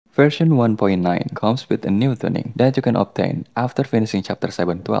Version 1.9 comes with a new tuning that you can obtain after finishing chapter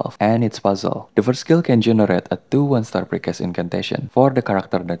 712 and its puzzle. The first skill can generate a 2 1-star precast incantation for the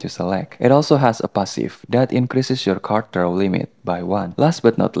character that you select. It also has a passive that increases your card draw limit by 1. Last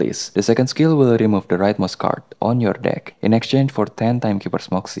but not least, the second skill will remove the rightmost card on your deck in exchange for 10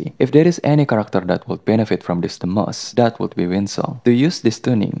 Timekeeper's Moxie. If there is any character that would benefit from this the most, that would be Windsong. To use this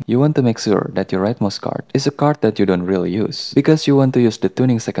tuning, you want to make sure that your rightmost card is a card that you don't really use, because you want to use the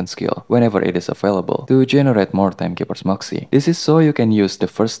tuning second skill whenever it is available to generate more Timekeeper's Moxie. This is so you can use the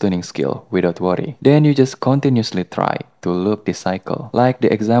first tuning skill without worry. Then you just continuously try to loop this cycle, like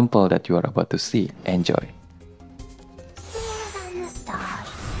the example that you are about to see. Enjoy.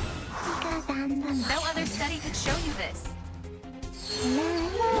 No other study could show you this.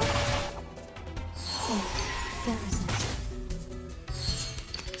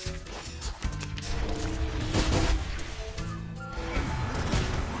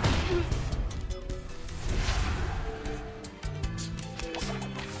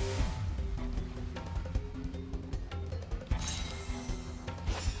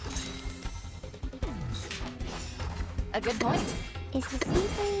 A good point. Is the sea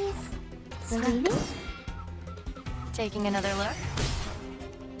breeze screaming? Taking another look.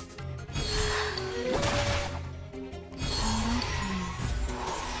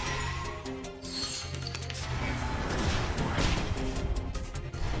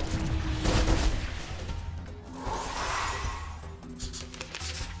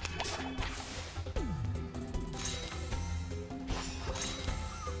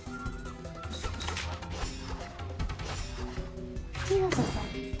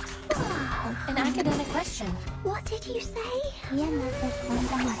 An academic question. What did you say?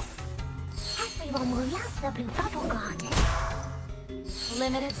 Everyone will love the blue bubble garden.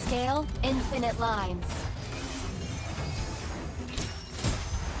 Limited scale, infinite lines.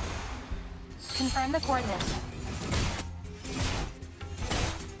 Confirm the coordinates.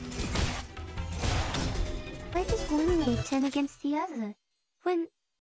 Why does one wave turn against the other? When